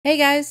Hey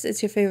guys,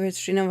 it's your favorite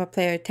Strinova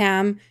player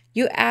Tam.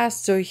 You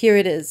asked, so here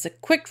it is, a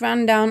quick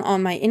rundown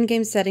on my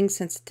in-game settings,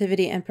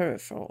 sensitivity, and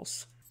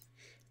peripherals.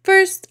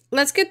 First,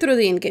 let's get through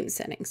the in-game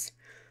settings.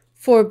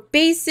 For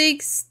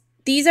basics,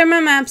 these are my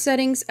map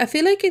settings. I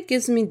feel like it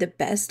gives me the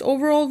best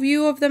overall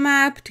view of the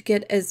map to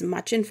get as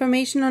much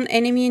information on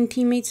enemy and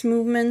teammates'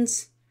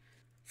 movements.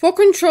 For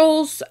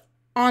controls,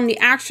 on the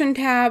action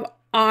tab,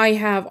 I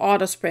have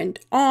auto sprint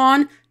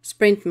on,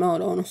 sprint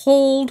mode on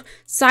hold,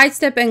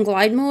 sidestep and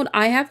glide mode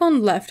I have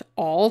on left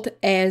alt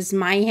as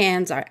my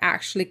hands are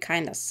actually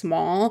kind of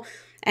small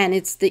and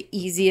it's the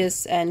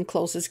easiest and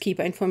closest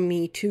keybind for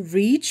me to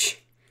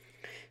reach.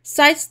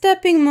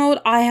 Sidestepping mode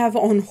I have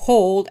on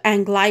hold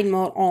and glide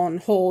mode on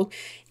hold.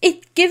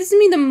 It gives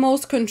me the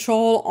most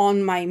control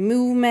on my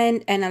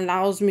movement and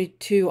allows me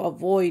to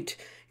avoid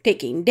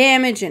taking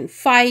damage in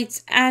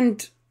fights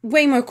and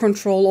way more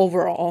control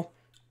overall.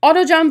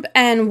 Auto jump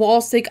and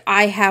wall stick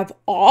I have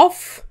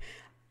off.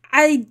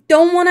 I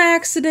don't want to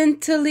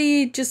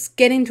accidentally just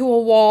get into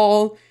a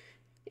wall.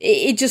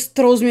 It just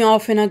throws me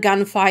off in a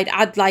gunfight.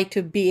 I'd like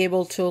to be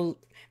able to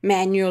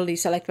manually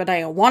select whether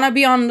I want to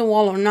be on the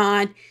wall or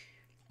not.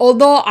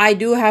 Although I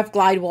do have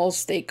glide wall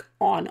stick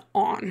on.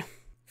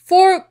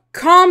 For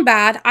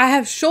combat, I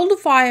have shoulder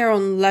fire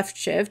on left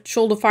shift.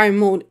 Shoulder fire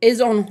mode is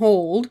on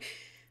hold.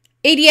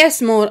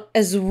 ADS mode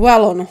as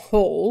well on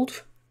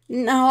hold.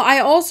 Now, I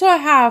also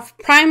have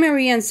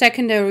primary and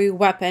secondary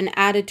weapon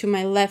added to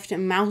my left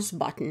mouse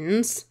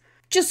buttons,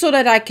 just so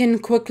that I can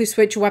quickly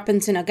switch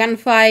weapons in a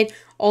gunfight,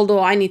 although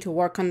I need to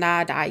work on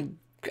that.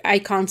 I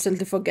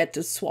constantly forget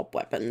to swap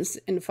weapons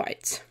in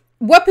fights.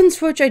 Weapon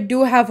switch I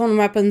do have on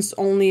weapons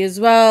only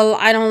as well.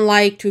 I don't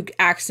like to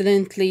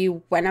accidentally,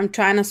 when I'm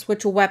trying to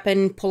switch a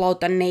weapon, pull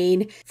out a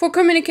nade. For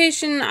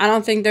communication, I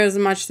don't think there's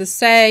much to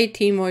say.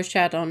 Team voice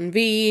chat on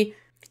V.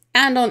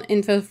 And on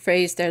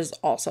interface, there's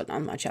also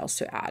not much else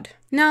to add.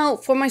 Now,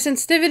 for my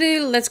sensitivity,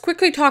 let's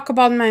quickly talk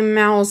about my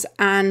mouse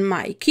and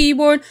my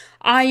keyboard.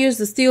 I use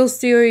the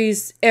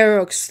SteelSeries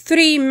Aerox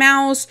 3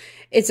 mouse.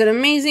 It's an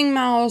amazing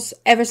mouse.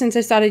 Ever since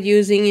I started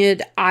using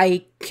it,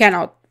 I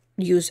cannot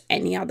use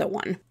any other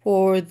one.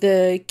 For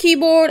the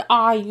keyboard,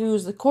 I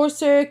use the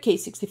Corsair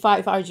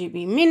K65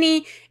 RGB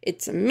Mini.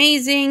 It's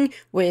amazing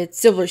with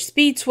silver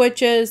speed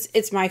switches.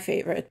 It's my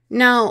favorite.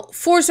 Now,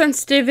 for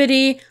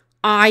sensitivity,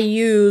 I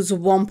use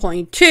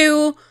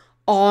 1.2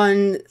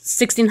 on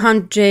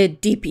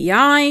 1600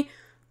 DPI.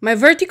 My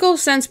vertical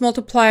sense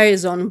multiplier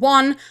is on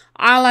 1.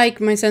 I like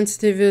my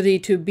sensitivity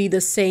to be the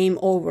same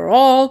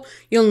overall.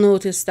 You'll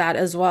notice that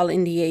as well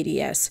in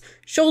the ADS.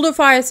 Shoulder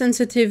fire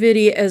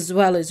sensitivity as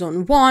well is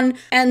on 1.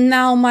 And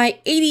now my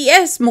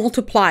ADS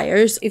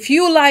multipliers. If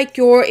you like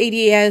your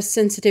ADS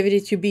sensitivity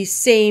to be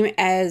same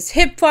as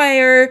hip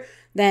fire,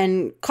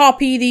 then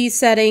copy these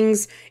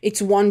settings.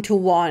 It's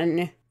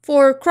 1:1.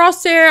 For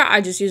crosshair,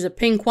 I just use a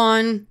pink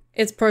one.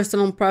 It's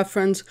personal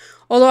preference.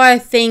 Although I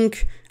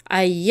think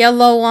a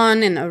yellow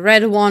one and a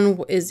red one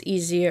is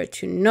easier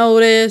to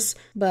notice.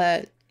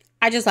 But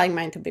I just like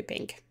mine to be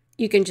pink.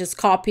 You can just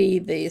copy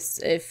this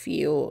if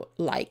you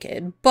like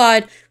it.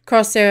 But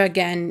crosshair,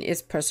 again,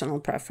 is personal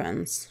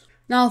preference.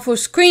 Now for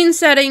screen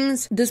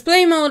settings,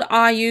 display mode,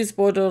 I use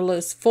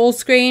borderless full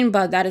screen.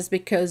 But that is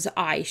because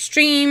I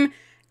stream.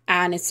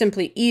 And it's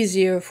simply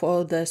easier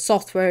for the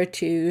software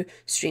to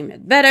stream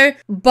it better.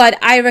 But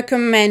I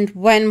recommend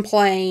when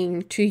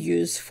playing to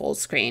use full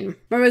screen.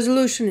 My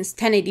resolution is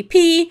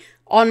 1080p,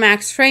 on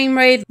max frame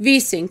rate,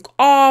 VSync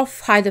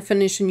off, high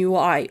definition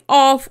UI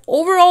off.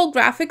 Overall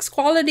graphics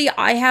quality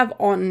I have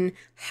on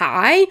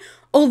high.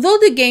 Although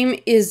the game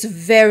is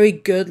very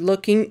good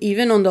looking,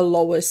 even on the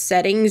lowest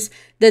settings,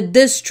 that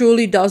this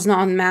truly does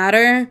not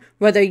matter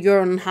whether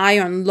you're on high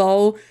or on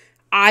low.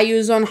 I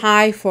use on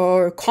high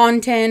for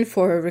content,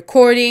 for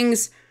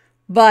recordings,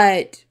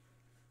 but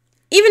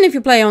even if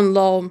you play on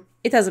low,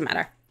 it doesn't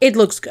matter. It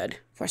looks good.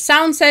 For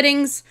sound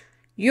settings,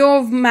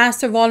 your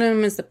master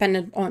volume is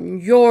dependent on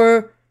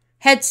your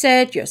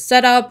headset, your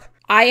setup.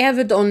 I have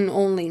it on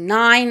only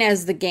 9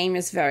 as the game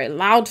is very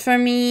loud for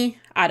me.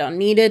 I don't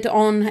need it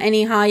on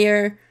any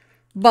higher,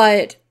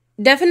 but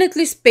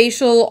definitely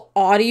spatial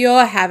audio,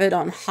 I have it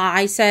on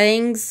high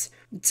settings.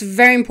 It's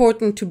very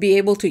important to be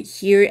able to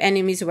hear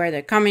enemies where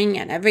they're coming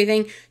and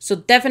everything. So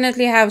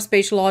definitely have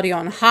spatial audio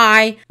on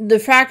high.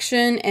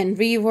 Diffraction and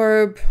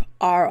reverb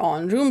are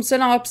on rooms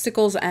and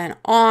obstacles and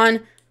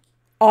on.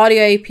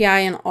 Audio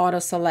API and auto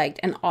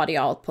select and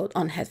audio output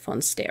on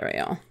headphone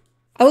stereo.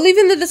 I will leave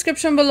in the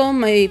description below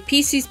my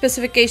PC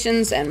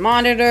specifications and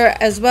monitor,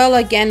 as well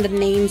again the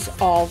names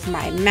of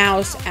my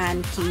mouse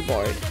and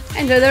keyboard.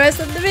 Enjoy the rest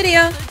of the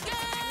video!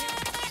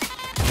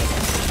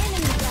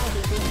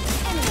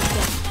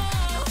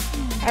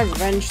 I have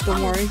revenge,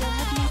 don't worry.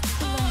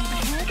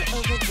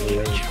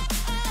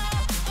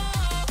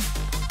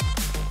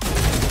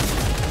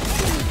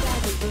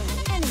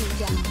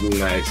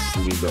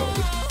 Nicely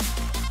done.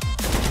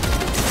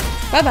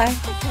 Bye-bye.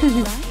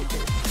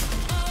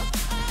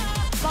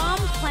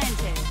 Bomb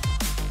planted.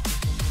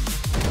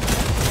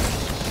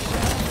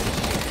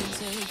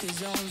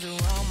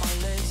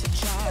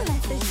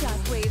 Let the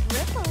shockwave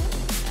ripple.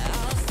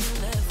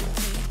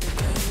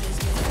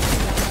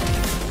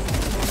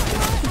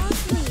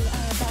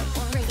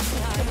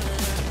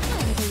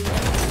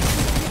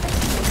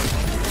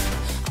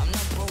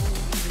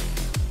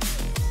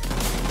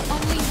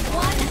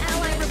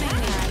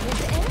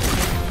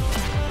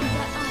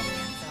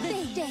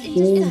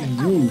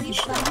 huge.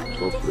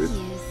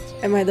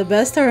 Am I the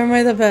best or am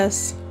I the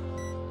best?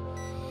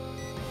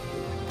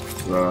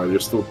 Nah, you're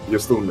still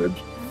mid.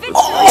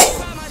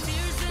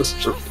 Just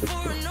joking.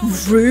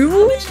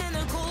 Really?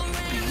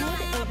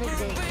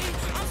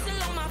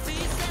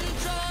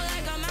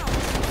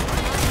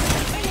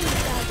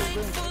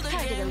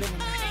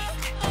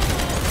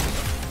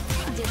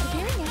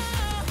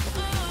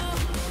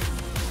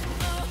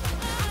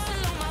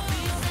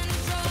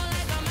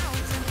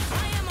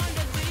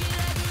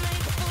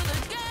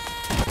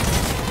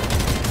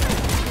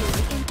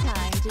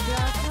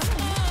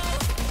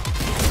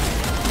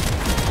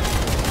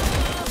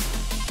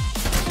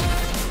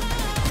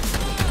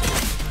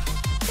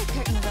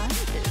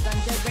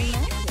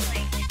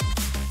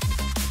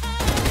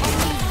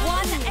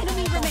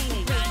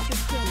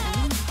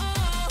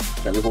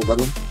 Can you hold that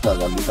one? No,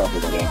 you can't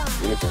hold that one.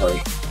 You need to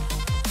hurry.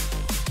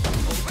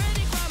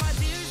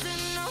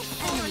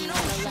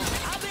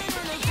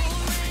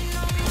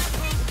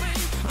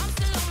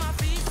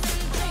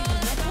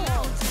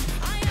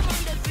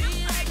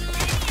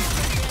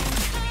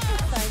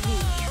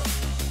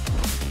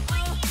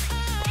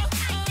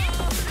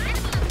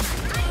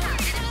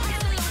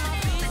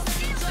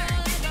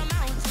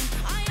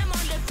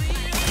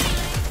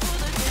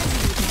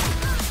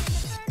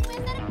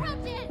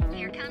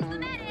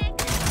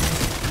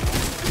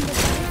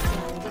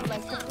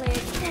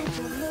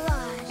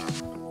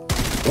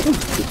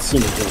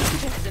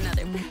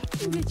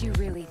 Did you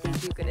really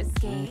think you could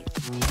escape?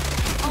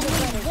 Only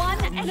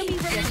one enemy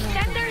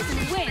defenders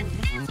win.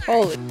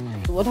 Holy,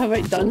 what have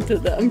I done to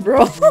them,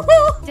 bro?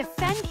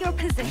 Defend your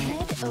position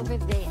over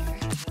there.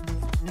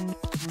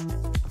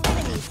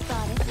 Enemy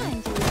spotted.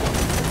 Time to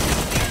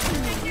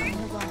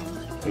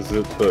Is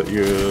it that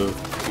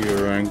your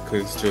rank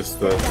is just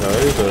that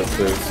high that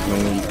there's no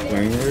one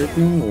playing right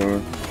now,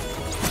 or?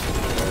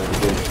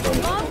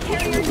 bomb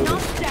carrier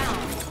knocked down.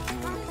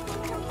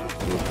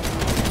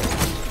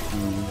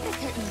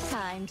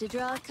 Time to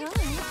draw a card.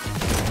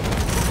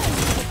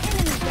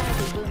 Enemy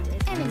badly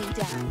wounded. Enemy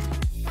down.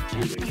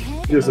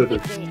 Yes, I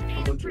did.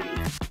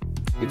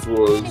 It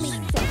was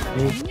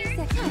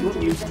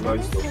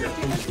nice to get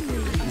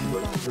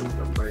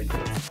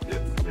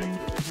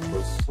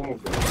some of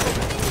them.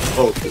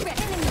 Oh, okay.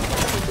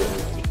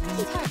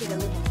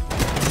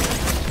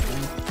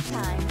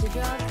 Time to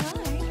draw a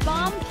card.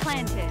 Bomb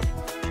planted.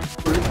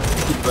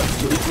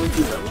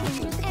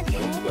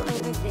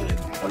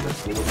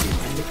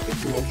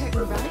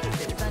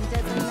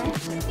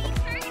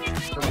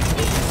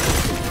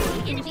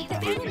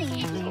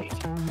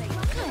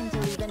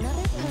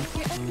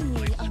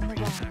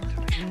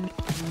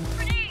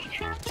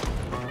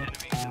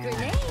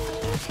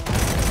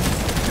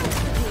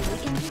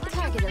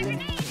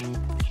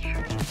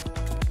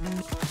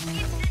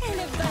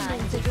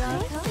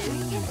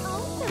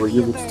 Were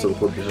you able to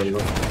teleport behind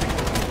them?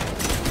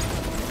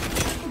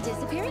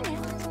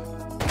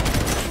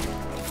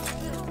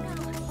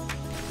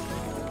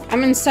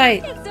 I'm in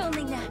sight. It's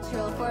only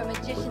natural for a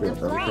magician to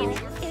fly. Is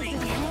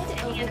the head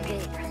over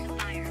there?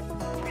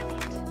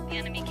 The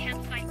enemy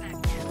can't fight back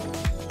now.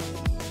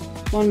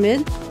 One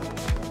mid.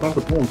 Not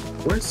the bomb.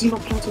 Where is he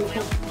not planting the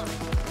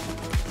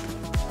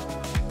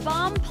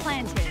Bomb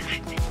planted.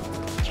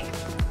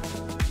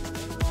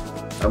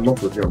 I'm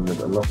not with you on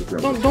mid. I'm not with you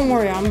on mid. Don't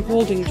worry, I'm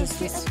holding just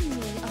this.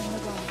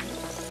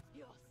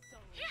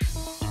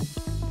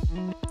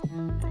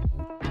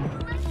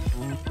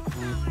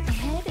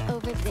 Head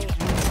over there.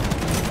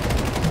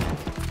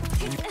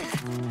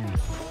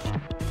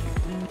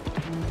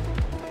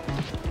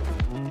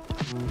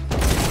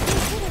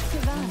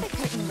 The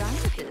curtain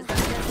rises.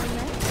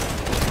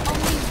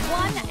 Only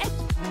one.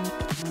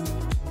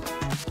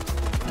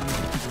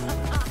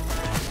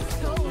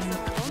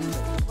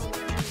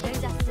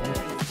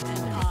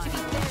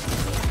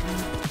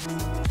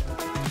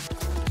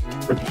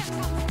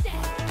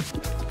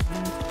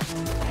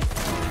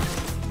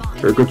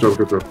 Okay, good job,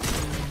 good job.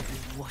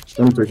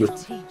 Let me take it.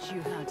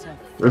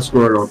 Let's go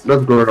around.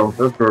 Let's go around.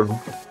 Let's go around.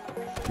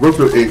 Go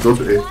to A. Go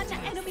to A.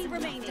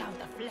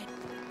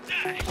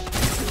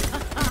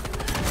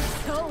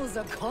 Souls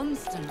are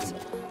constant.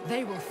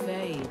 They will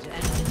fade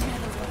and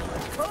never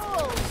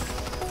will.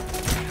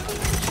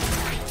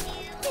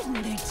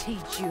 Didn't they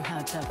teach you how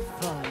to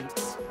fight?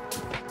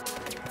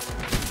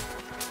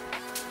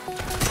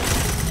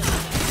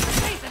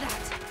 Pay for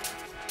that.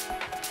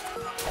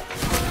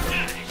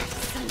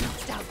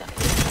 Knocked out the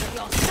fist of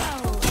your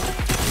soul.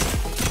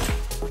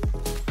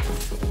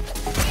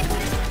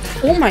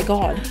 Oh my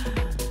god.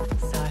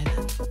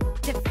 Silence.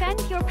 Defend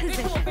your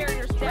position.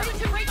 Barriers ready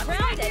to break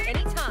ground at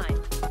any time.